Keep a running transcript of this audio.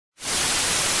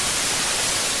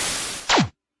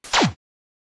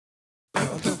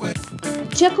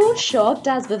Chakoor shocked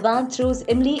as Vivaan throws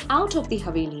Imli out of the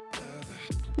Haveli.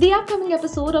 The upcoming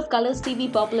episode of Colors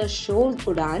TV popular show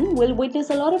Udaan will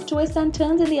witness a lot of twists and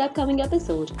turns in the upcoming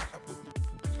episode.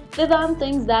 Vivaan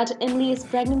thinks that Imli is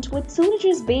pregnant with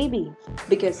Suraj's baby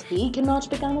because he cannot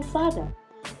become a father.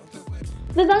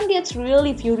 Vivaan gets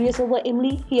really furious over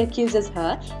Imli. He accuses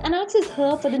her and asks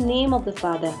her for the name of the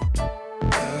father.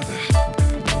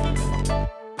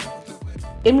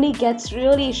 Imli gets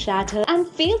really shattered and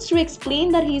fails to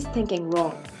explain that he is thinking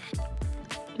wrong.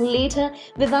 Later,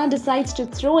 Vivaan decides to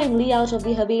throw Imli out of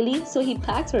the Haveli, so he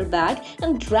packs her bag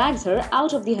and drags her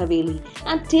out of the Haveli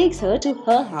and takes her to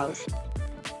her house.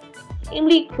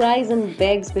 Imli cries and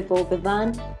begs before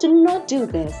Vivaan to not do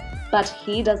this, but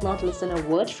he does not listen a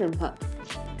word from her.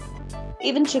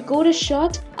 Even Chakoor is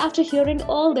shocked after hearing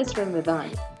all this from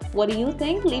Vivaan. What do you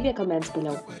think? Leave your comments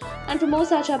below. And for more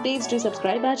such updates, do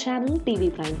subscribe our channel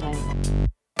TV Prime Time.